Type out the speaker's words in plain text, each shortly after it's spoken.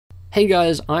Hey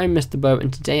guys, I'm MisterBo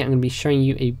and today I'm going to be showing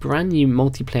you a brand new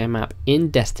multiplayer map in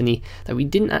Destiny that we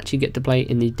didn't actually get to play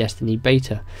in the Destiny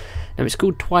beta. Now it's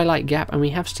called Twilight Gap and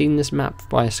we have seen this map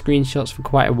via screenshots for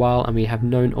quite a while and we have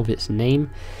known of its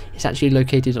name. It's actually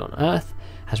located on Earth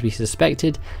as we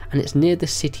suspected and it's near the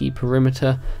city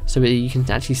perimeter, so you can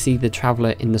actually see the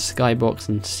traveller in the skybox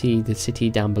and see the city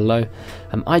down below.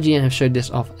 IGN have showed this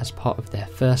off as part of their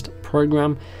first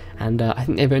program, and I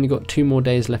think they've only got 2 more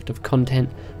days left of content,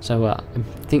 so I'm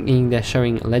thinking they're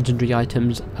showing legendary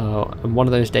items on one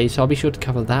of those days, so I'll be sure to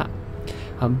cover that.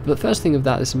 But first thing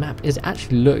about this map is it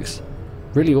actually looks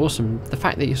really awesome. The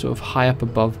fact that you're sort of high up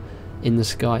above in the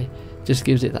sky just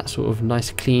gives it that sort of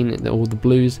nice clean, all the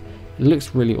blues. It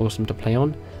looks really awesome to play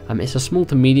on. It's a small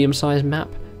to medium sized map,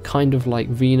 kind of like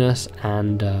Venus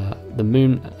and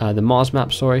the Mars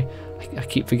map, sorry. I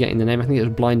keep forgetting the name, I think it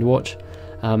was Blind Watch.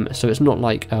 So it's not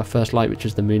like First Light, which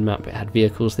was the moon map, it had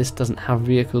vehicles. This doesn't have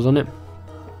vehicles on it.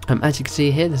 As you can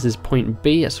see here, this is point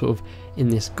B, it's sort of in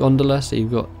this gondola, so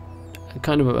you've got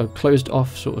kind of a closed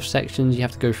off sort of sections. You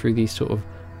have to go through these sort of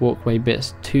walkway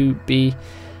bits to B.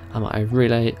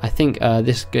 I think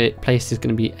this place is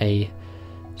going to be a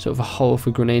sort of a hole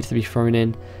for grenades to be thrown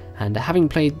in, and having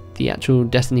played the actual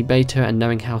Destiny beta and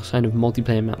knowing how kind of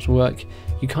multiplayer maps work,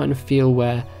 you kind of feel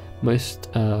where most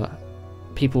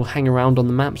people hang around on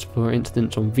the maps. For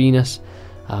instance, on Venus,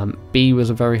 B was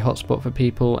a very hot spot for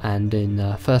people, and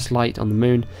in First Light on the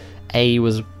moon, A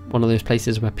was one of those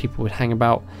places where people would hang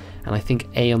about, and I think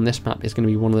A on this map is going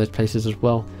to be one of those places as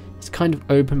well. It's kind of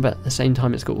open, but at the same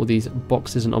time it's got all these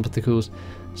boxes and obstacles,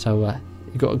 so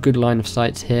you've got a good line of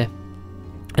sights here.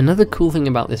 Another cool thing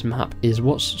about this map is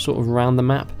what's sort of around the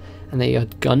map, and they are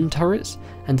gun turrets,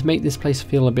 and to make this place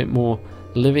feel a bit more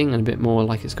living and a bit more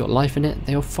like it's got life in it,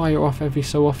 they'll fire off every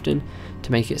so often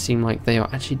to make it seem like they are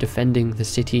actually defending the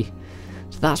city.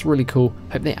 So that's really cool.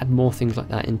 Hope they add more things like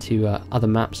that into other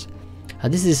maps.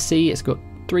 This is C, it's got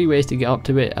 3 ways to get up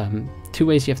to it. 2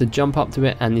 ways you have to jump up to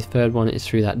it, and the third one is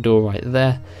through that door right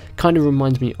there. Kind of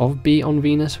reminds me of B on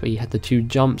Venus, where you had the 2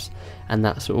 jumps and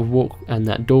that sort of walk and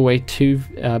that doorway to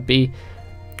B.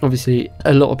 Obviously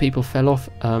a lot of people fell off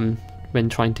when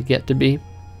trying to get to B,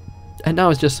 and now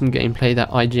it's just some gameplay that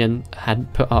IGN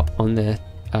had put up on their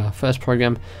first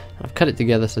program. I've cut it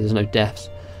together so there's no deaths.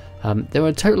 There are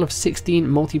a total of 16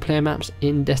 multiplayer maps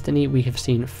in Destiny. We have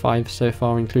seen 5 so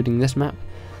far, including this map.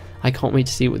 I can't wait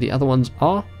to see what the other ones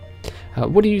are.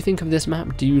 What do you think of this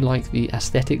map? Do you like the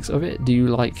aesthetics of it? Do you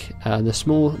like the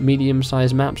small,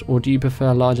 medium-sized maps, or do you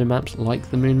prefer larger maps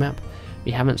like the moon map?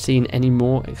 We haven't seen any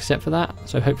more except for that,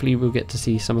 so hopefully we'll get to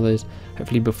see some of those,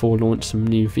 hopefully before launch, some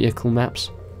new vehicle maps.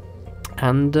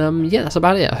 And yeah, that's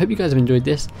about it. I hope you guys have enjoyed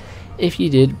this. If you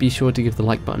did, be sure to give the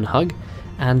like button a hug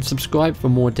and subscribe for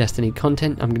more Destiny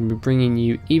content. I'm going to be bringing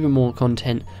you even more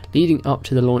content leading up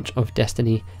to the launch of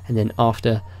Destiny, and then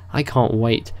after. I can't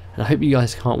wait, and I hope you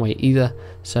guys can't wait either.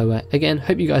 So again,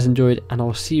 hope you guys enjoyed, and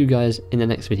I'll see you guys in the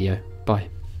next video. Bye.